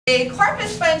The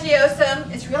corpus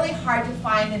spongiosum is really hard to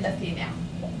find in the female.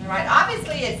 All right,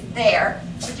 obviously it's there,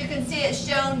 but you can see it's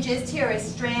shown just here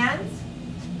as strands.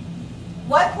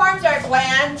 What forms our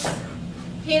glands?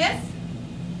 Penis.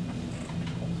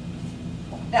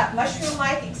 That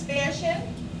mushroom-like expansion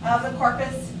of the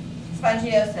corpus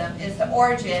spongiosum is the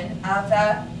origin of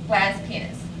the glans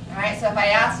penis. All right, so if I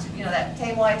asked, that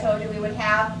table I told you we would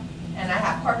have, and I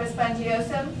have corpus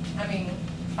spongiosum,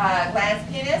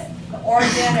 glans penis, the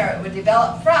origin, or it would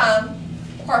develop from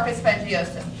corpus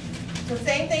spongiosum. So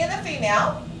same thing in the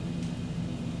female,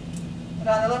 but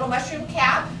on the little mushroom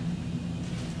cap.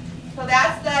 So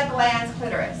that's the glans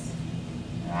clitoris.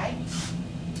 All right.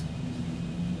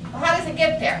 Well, how does it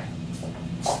get there?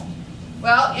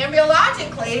 Well,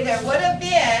 embryologically, there would have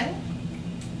been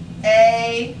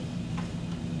a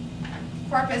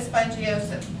corpus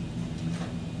spongiosum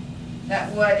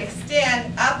that would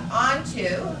extend up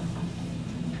onto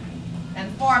and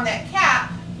form that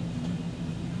cap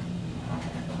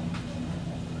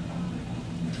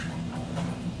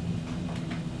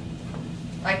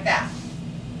like that.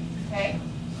 Okay?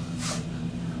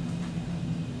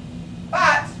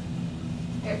 But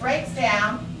it breaks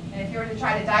down, and if you were to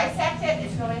try to dissect it,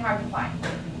 it's really hard to find.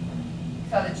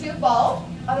 So the two bulbs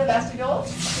of the vestibules,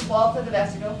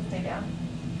 stay down.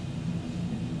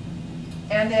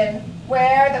 And then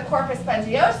where the corpus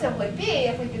spongiosum would be,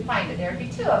 if we could find it, there would be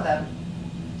two of them.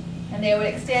 And they would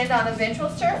extend on the ventral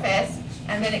surface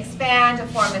and then expand to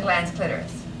form the glans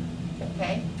clitoris.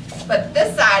 Okay? But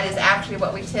this side is actually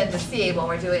what we tend to see when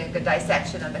we're doing a good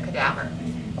dissection of the cadaver.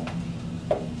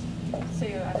 So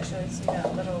you actually see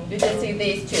that little... You just see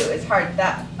these two. It's hard.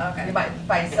 Okay. You might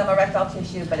find some erectile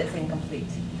tissue, but it's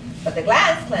incomplete. But the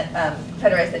glans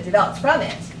clitoris that develops from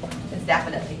it is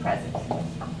definitely present.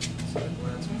 So the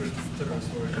glans clitoris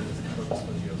origin is corpus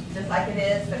spongiosum. Just like it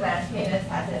is, the glans penis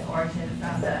has its origin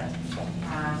from the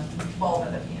bulb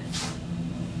of the penis.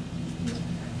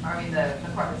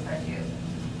 The corpus spongiosum.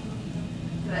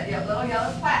 So that little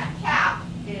yellow cap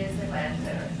is the glans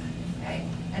clitoris. Okay?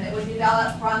 And it would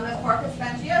develop from the corpus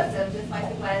spongiosum, just like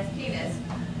the glans penis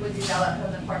would develop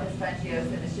from the corpus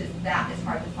spongiosum. It's just that is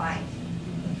hard to find.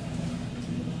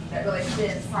 That really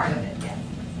is part of it, yes.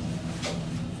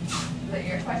 Is that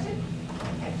your question?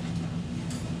 Okay.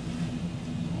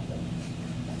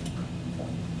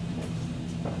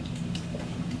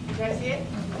 You guys see it?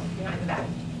 Behind the back.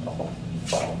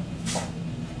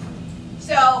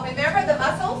 So remember the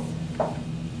muscles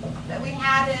that we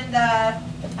had in the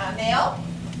male?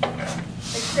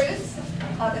 The crus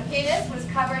of the penis was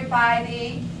covered by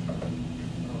the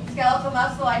skeletal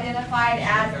muscle identified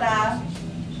as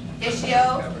the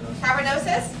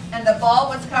ischiocavernosus, and the bulb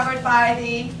was covered by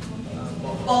the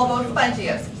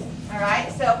bulbospongiosis. All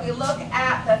right, so if we look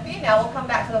at the female, we'll come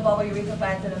back to the bulbourethral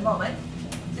glands in a moment.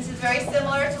 This is very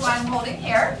similar to what I'm holding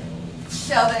here.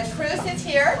 So the crus is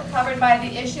here, covered by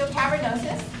the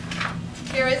ischiocavernosus.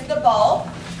 Here is the bulb,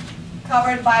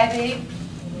 covered by the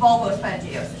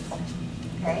bulbospongiosis.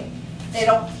 Okay? They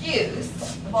don't fuse.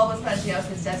 The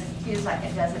bulbospongiosis doesn't fuse like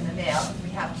it does in the male, because we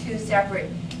have two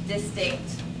separate,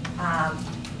 distinct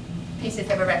pieces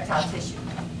of erectile tissue.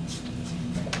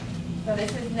 So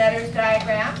this is Netter's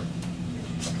diagram.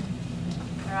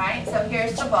 All right, so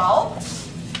here's the bulb.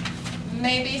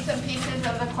 Maybe some pieces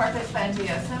of the corpus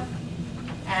spongiosum,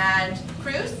 and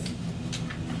crus,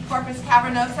 corpus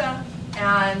cavernosum,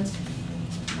 and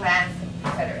glans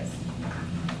clitoris.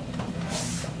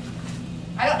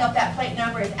 I don't know if that plate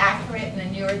number is accurate in the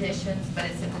newer editions, but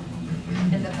it's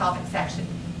in the pelvic section.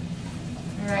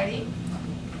 Alrighty.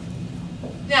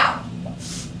 Now,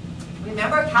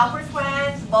 remember Cowper's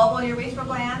glands, bulbourethral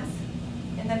glands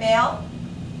in the male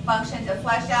function to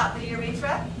flush out the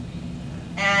urethra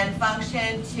and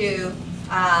function to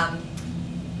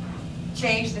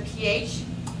change the pH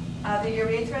of the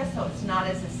urethra so it's not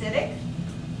as acidic.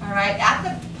 All right, at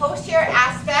the posterior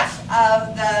aspect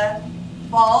of the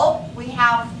bulb, we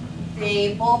have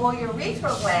the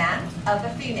bulbourethral gland of the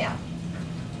female.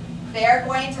 They're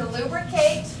going to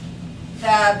lubricate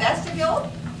the vestibule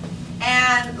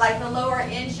and like the lower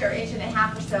inch or inch and a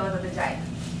half or so of the vagina.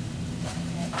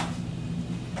 Okay.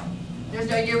 There's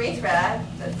no urethra,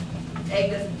 the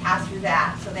egg doesn't pass through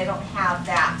that, so they don't have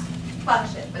that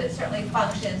function, but it certainly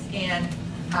functions in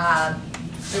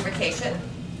lubrication.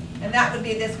 And that would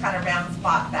be this kind of round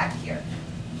spot back here.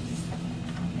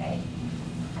 Okay.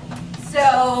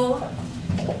 So,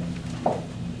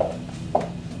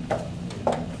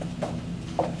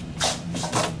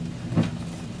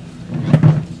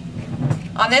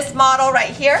 on this model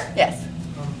right here, yes?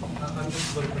 I'm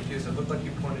just a little confused. It looked like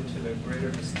you pointed to the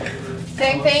greater vestibular.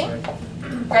 Same thing.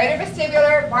 Greater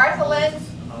vestibular, Bartholin's,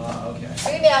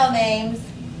 female names,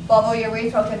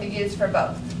 bulbourethral can be used for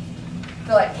both.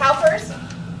 So like Cowper's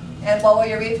and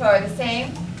bulbourethral are the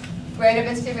same. Greater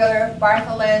vestibular,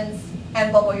 Bartholin's,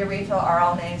 and bulbourethral are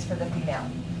all names for the female.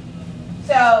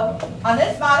 So on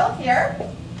this model here,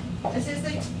 this is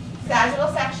the sagittal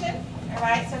section. All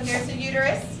right, so here's the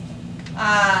uterus.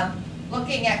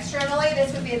 Looking externally,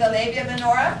 this would be the labia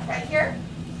minora right here.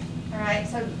 All right,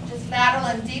 so just lateral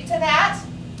and deep to that.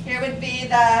 Here would be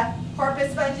the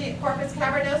corpus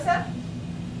cavernosa.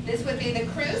 This would be the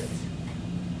crus,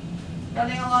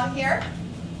 running along here,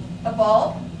 the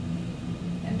bulb.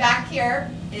 And back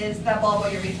here is the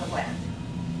bulbourethral gland.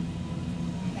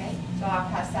 Okay, so I'll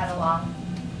pass that along.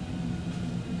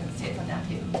 You can see it from that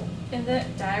view. In the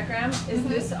diagram, is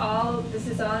this is all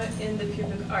in the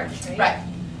pubic arch, right? Right.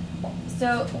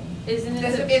 So isn't it?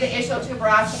 This would be the ischial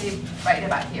tuberosity right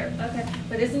about here. Okay,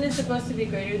 but isn't it supposed to be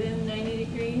greater than 90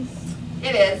 degrees?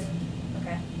 It is.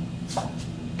 Okay.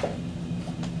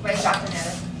 Right, Dr.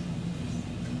 Nettis.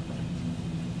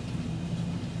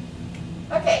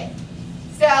 Okay,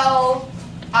 so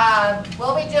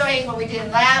we'll be doing, when we do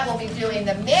lab, we'll be doing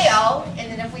the male,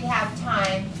 and then if we have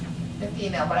time, the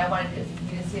female. But I wanted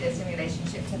you to see this in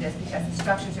relationship to this because the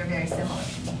structures are very similar.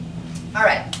 All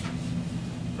right.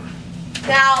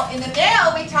 Now, in the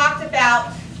male, we talked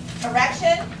about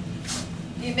erection,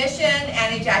 emission,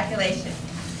 and ejaculation.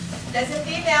 Does the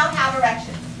female have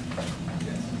erection?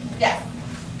 Yes.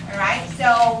 All right.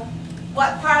 So,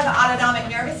 what part of the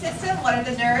autonomic nervous system? What are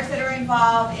the nerves that are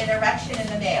involved in erection in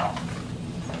the male?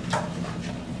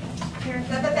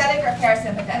 Sympathetic or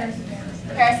parasympathetic?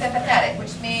 Parasympathetic,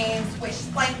 which means which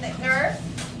splanchnic nerve?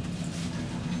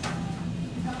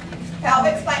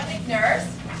 Pelvic splanchnic nerves.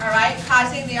 All right,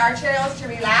 causing the arterioles to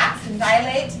relax and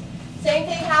dilate. Same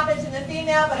thing happens in the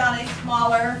female, but on a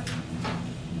smaller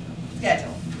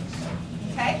schedule.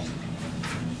 Okay?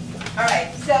 All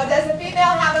right, so does the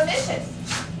female have emissions?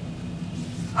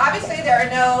 Obviously, there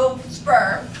are no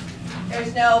sperm.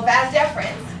 There's no vas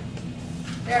deferens.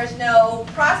 There's no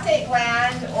prostate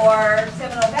gland or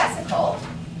seminal vesicle.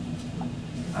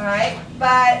 All right,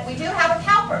 but we do have a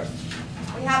Cowper's.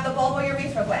 We have the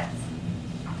bulbourethral glands.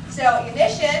 So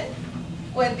emission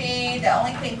would be the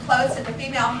only thing close that the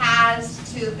female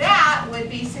has to that would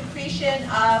be secretion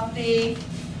of the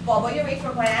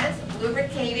bulbourethral glands,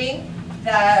 lubricating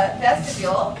the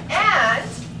vestibule, and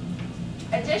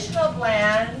additional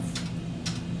glands,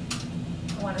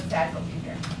 I want a sagittal view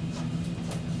here,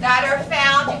 that are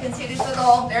found, you can see these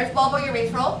little, there's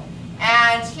bulbourethral,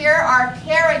 and here are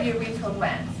paraurethral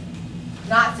glands,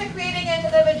 not secreting into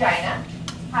the vagina,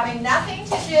 having nothing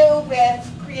to do with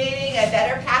creating a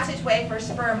better passageway for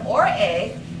sperm or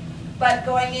egg, but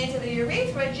going into the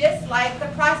urethra just like the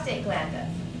prostate gland does.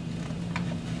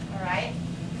 All right?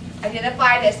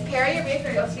 Identified as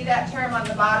paraurethral, you'll see that term on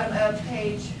the bottom of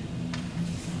page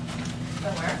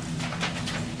somewhere.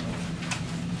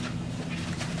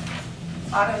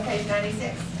 Bottom of page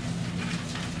 96.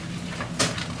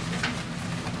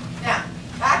 Now,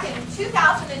 back in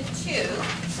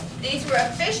 2002, these were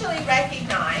officially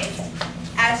recognized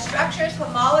as structures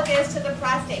homologous to the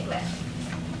prostate gland.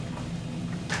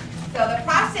 So the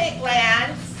prostate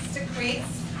gland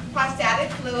secretes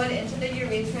prostatic fluid into the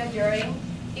urethra during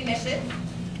emission.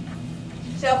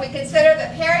 So if we consider the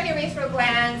paraurethral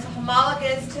glands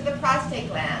homologous to the prostate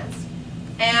glands,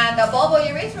 and the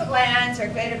bulbourethral glands or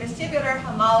greater vestibular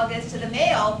homologous to the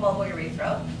male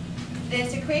bulbourethral, then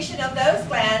secretion of those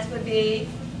glands would be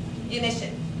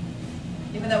emission,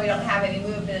 even though we don't have any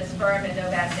movement of sperm and no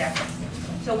vas deferens.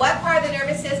 So what part of the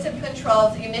nervous system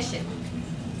controls emission?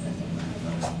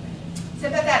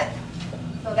 Sympathetic.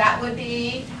 So that would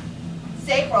be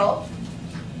sacral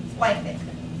splanchnic.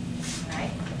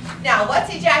 Right? Now,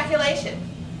 what's ejaculation?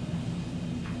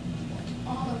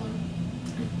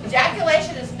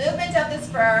 Ejaculation is movement of the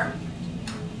sperm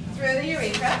through the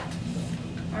urethra,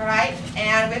 all right,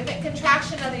 and rhythmic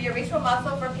contraction of the urethral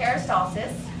muscle for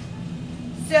peristalsis.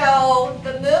 So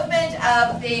the movement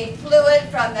of the fluid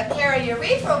from the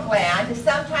paraurethral gland is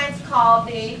sometimes called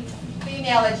the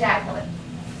female ejaculate.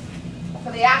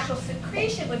 So the actual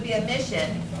secretion would be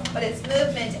emission, but its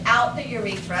movement out the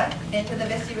urethra into the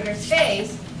vestibular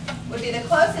space would be the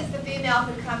closest the female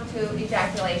could come to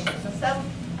ejaculation. So some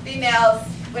females,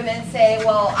 women say,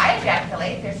 well, I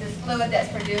ejaculate. There's this fluid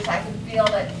that's produced. I can feel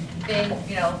it being,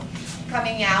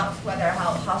 coming out, whether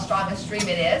how strong a stream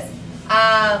it is.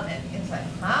 And it's like,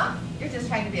 huh? You're just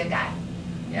trying to be a guy,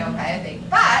 kind of thing.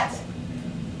 But,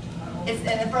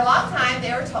 and for a long time,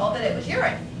 they were told that it was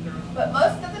urine. But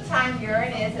most of the time,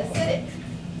 urine is acidic,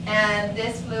 and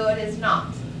this fluid is not.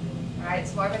 All right,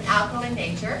 it's more of an alkaline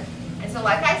nature. And so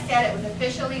like I said, it was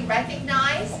officially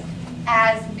recognized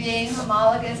as being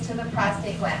homologous to the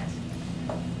prostate gland.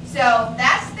 So if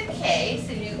that's the case,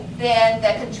 and then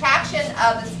the contraction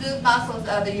of the smooth muscles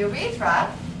of the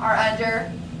urethra are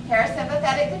under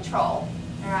parasympathetic control,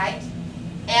 all right?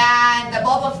 And the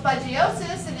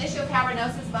bulbospongiosis and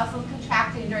ischiocavernous muscles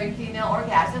contracting during female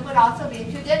orgasm would also be a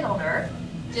pudendal nerve,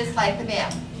 just like the male.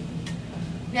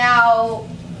 Now,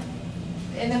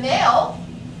 in the male,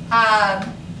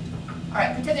 all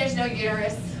right, pretend there's no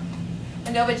uterus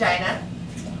and no vagina.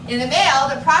 In the male,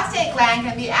 the prostate gland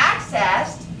can be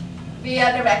accessed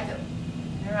via the rectum,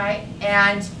 all right?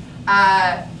 And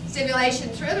stimulation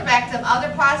through the rectum of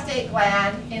the prostate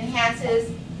gland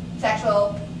enhances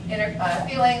sexual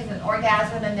feelings and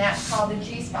orgasm, and that's called the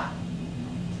G-spot,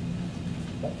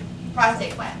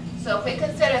 prostate gland. So if we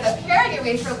consider the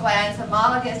periurethral glands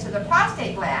homologous to the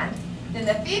prostate gland, then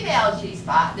the female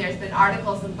G-spot, there's been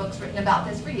articles and books written about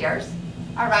this for years,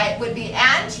 all right, would be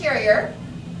anterior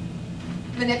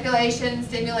manipulation,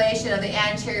 stimulation of the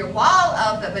anterior wall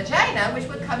of the vagina, which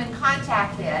would come in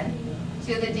contact then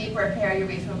to the deeper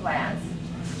periurethral glands.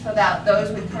 So that those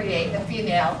would create the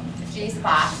female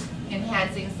G-spot,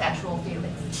 enhancing sexual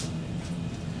feelings.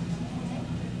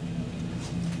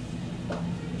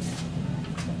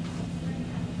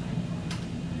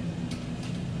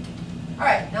 All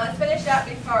right, now let's finish up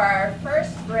before our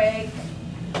first break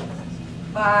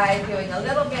by doing a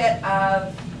little bit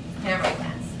of mammary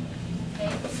glands.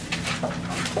 Okay.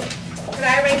 Could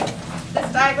I erase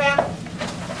this diagram?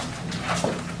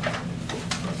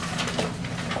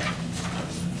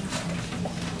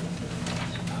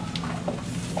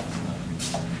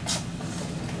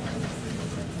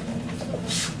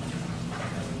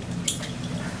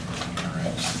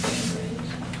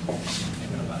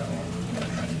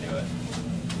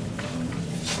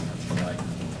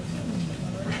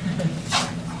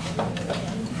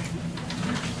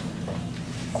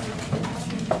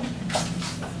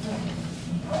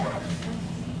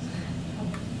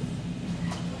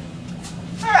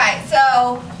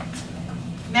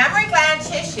 Mammary gland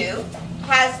tissue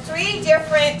has 3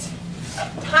 different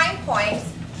time points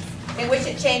in which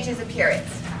it changes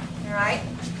appearance. All right?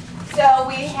 So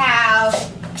we have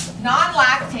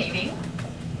non-lactating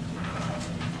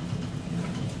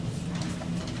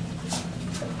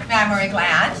mammary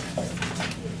gland.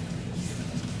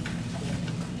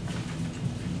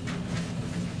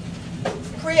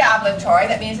 Pre-ovulatory,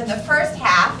 that means in the first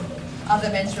half of the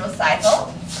menstrual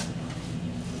cycle.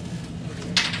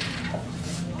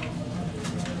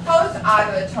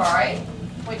 Post-ovulatory,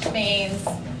 which means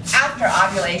after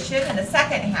ovulation in the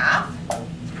second half.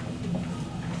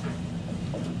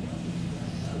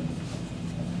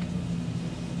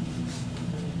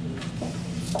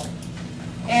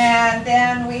 And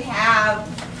then we have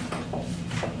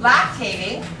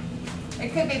lactating.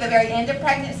 It could be the very end of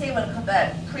pregnancy when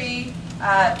the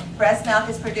breast milk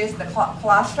is produced, the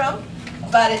colostrum,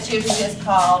 but it's usually just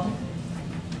called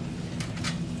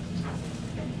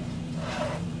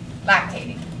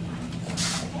lactating.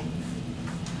 Okay.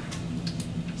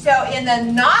 So in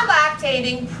the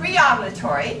non-lactating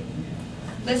pre-ovulatory,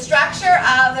 the structure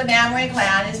of the mammary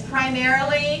gland is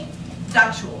primarily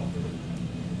ductual.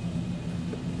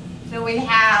 So we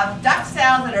have duct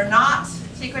cells that are not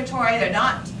secretory, they're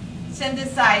not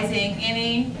synthesizing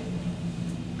any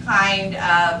kind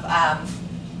of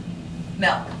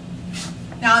milk.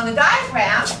 Now on the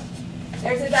diagram,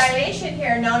 there's a dilation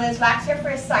here known as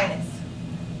lactiferous sinus.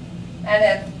 And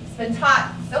it's been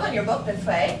taught, still in your book this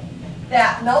way,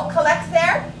 that milk collects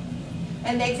there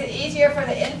and makes it easier for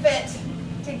the infant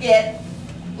to get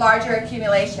larger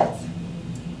accumulations.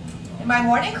 In my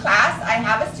morning class, I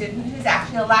have a student who's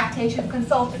actually a lactation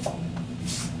consultant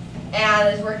and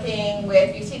is working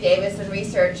with UC Davis and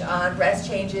research on breast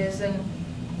changes and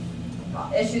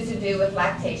issues to do with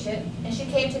lactation. And she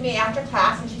came to me after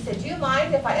class and she said, do you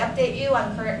mind if I update you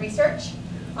on current research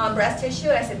on breast tissue?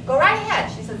 And I said, go right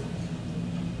ahead. She says,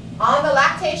 on the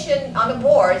lactation, on the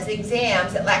boards, the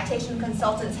exams that lactation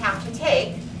consultants have to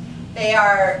take, they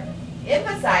are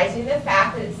emphasizing the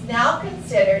fact that it's now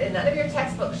considered, and none of your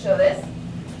textbooks show this,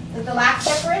 that the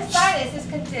lactiferous sinus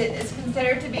is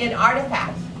considered to be an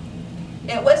artifact.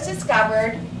 It was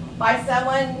discovered by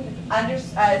someone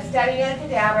studying a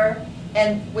cadaver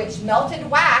in which melted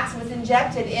wax was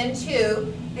injected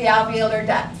into the alveolar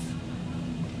ducts.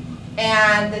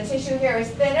 And the tissue here is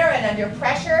thinner, and under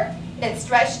pressure it's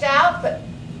stretched out, but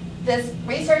this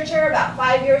researcher about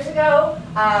 5 years ago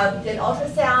did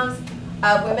ultrasounds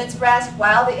of women's breasts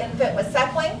while the infant was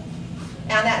suckling,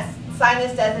 and that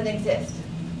sinus doesn't exist.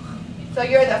 So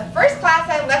you're the first class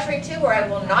I'm lecturing to where I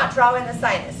will not draw in the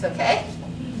sinus, okay?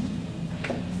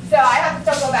 So I have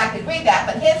to still go back and read that,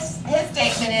 but his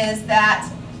statement is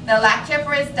that the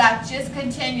lactiferous duct just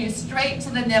continues straight to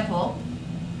the nipple.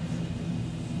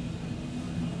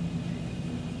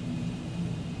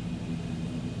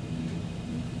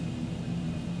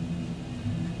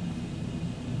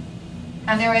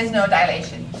 And there is no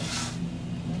dilation.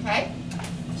 Okay?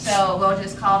 So we'll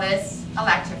just call this a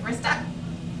lactiferous duct.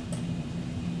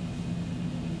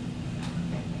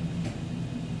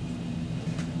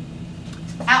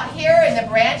 Out here in the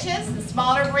branches, the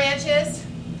smaller branches,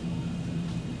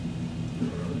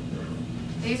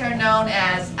 these are known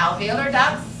as alveolar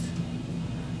ducts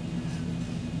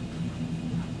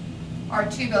or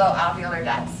tubuloalveolar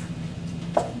ducts.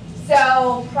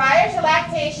 So prior to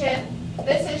lactation,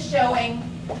 this is showing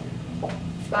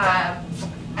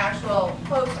actual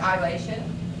post-ovulation.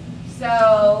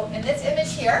 So in this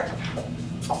image here,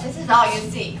 this is all you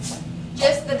see,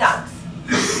 just the ducts,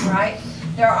 right?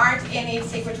 There aren't any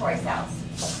secretory cells.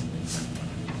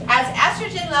 As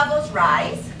estrogen levels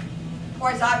rise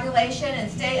towards ovulation and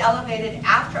stay elevated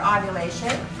after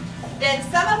ovulation, then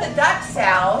some of the duct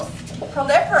cells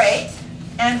proliferate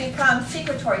and become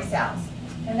secretory cells.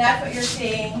 And that's what you're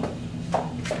seeing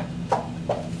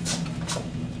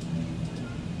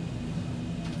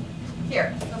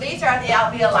here. So these are the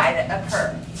alveoli that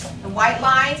occur. The white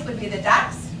lines would be the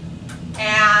ducts,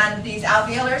 and these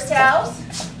alveolar cells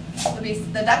would be,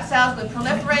 the duct cells would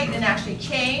proliferate and actually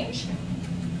change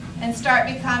and start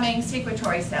becoming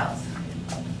secretory cells.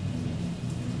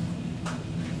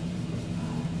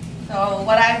 So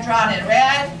what I've drawn in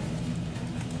red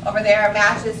over there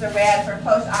matches the red for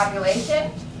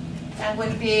post-ovulation and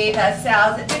would be the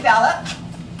cells that develop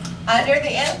under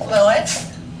the influence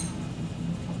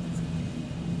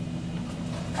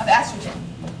of estrogen.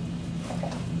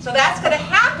 So that's going to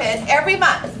happen every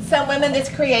month. In some women, this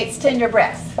creates tender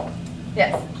breasts.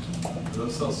 Yes? Are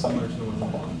those cells similar to the ones in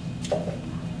the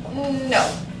lungs?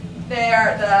 No.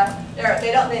 They're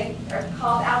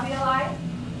called alveoli,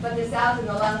 but the cells in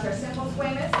the lungs are simple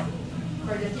squamous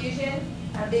for diffusion,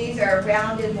 and these are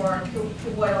rounded, more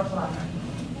cuboidal columnar.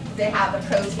 They have a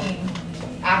protein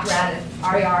apparatus,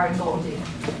 RER and Golgi.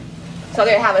 So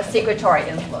they have a secretory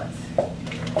influence.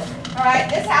 All right,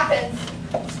 this happens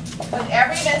with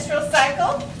every menstrual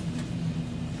cycle.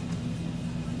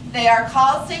 They are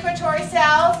called secretory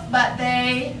cells, but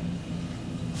they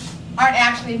aren't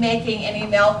actually making any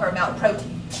milk or milk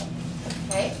protein.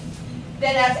 Okay?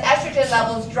 Then as estrogen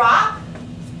levels drop,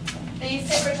 these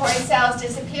secretory cells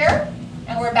disappear,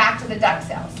 and we're back to the duct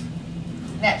cells.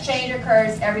 And that change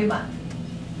occurs every month.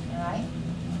 All right?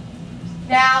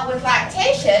 Now, with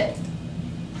lactation,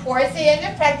 towards the end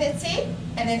of pregnancy,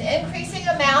 and in increasing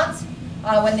amounts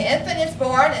when the infant is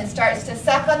born and starts to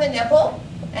suck on the nipple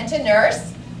and to nurse,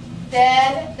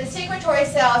 then the secretory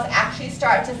cells actually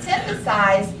start to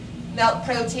synthesize milk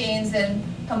proteins and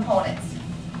components.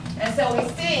 And so we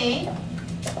see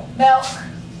milk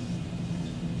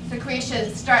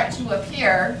secretions start to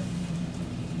appear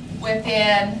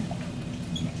within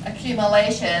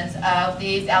accumulations of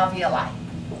these alveoli.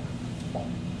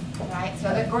 Right,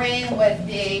 so the green would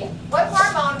be, what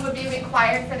hormone would be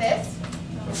required for this?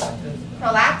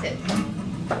 Prolactin.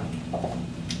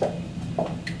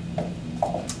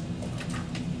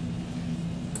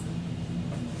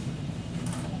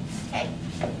 Okay.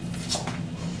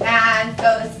 And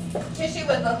so the tissue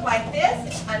would look like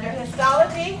this under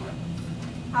histology.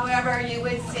 However, you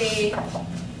would see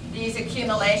these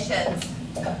accumulations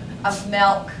of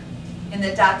milk in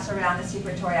the ducts around the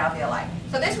secretory alveoli.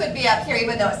 So this would be up here,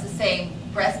 even though it's the same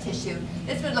breast tissue.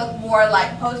 This would look more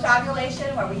like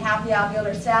post-ovulation, where we have the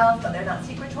alveolar cells, but they're not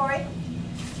secretory.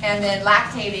 And then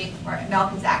lactating, where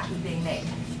milk is actually being made.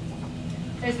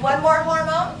 There's one more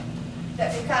hormone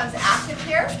that becomes active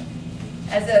here.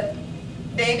 As a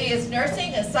baby is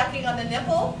nursing and sucking on the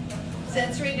nipple,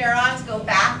 sensory neurons go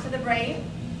back to the brain.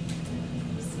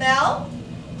 Smell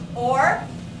or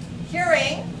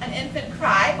hearing an infant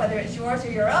cry, whether it's yours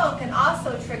or your own, can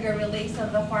also trigger release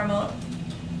of the hormone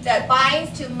that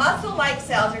binds to muscle-like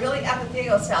cells, or really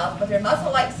epithelial cells, but they're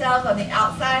muscle-like cells on the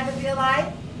outside of the villi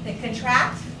that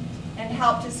contract and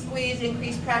help to squeeze,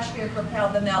 increase pressure, and propel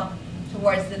the milk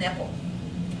towards the nipple.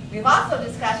 We've also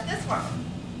discussed this hormone.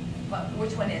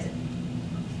 Which one is it?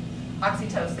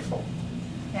 Oxytocin.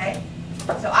 Okay?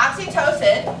 So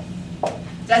oxytocin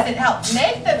doesn't help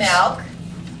make the milk,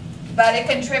 but it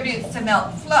contributes to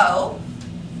milk flow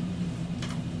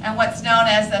and what's known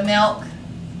as the milk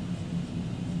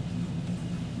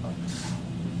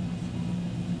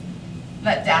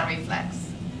letdown reflex.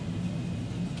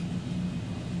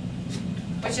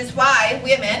 Which is why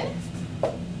women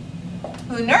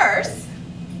who nurse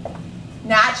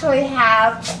naturally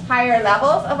have higher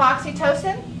levels of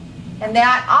oxytocin. And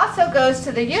that also goes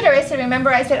to the uterus. And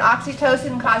remember I said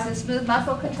oxytocin causes smooth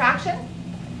muscle contraction?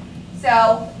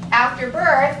 So after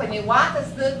birth, when you want the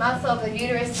smooth muscle of the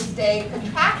uterus to stay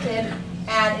contracted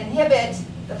and inhibit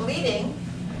the bleeding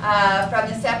from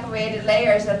the separated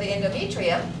layers of the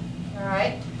endometrium, all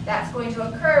right, that's going to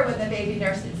occur when the baby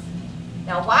nurses.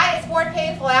 Now why it's more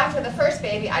painful after the first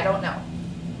baby, I don't know.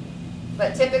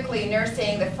 But typically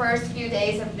nursing, the first few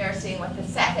days of nursing with the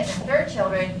second and third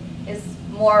children is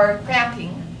more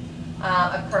cramping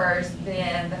occurs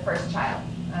than the first child.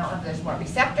 I don't know if there's more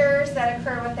receptors that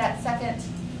occur with that second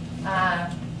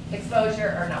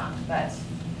exposure or not, but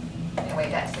anyway,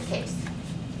 that's the case.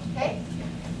 Okay?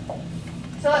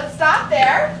 So let's stop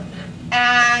there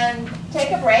and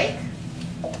take a break.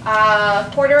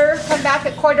 Come back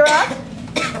at quarter up,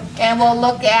 and we'll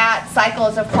look at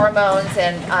cycles of hormones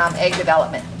and egg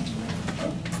development.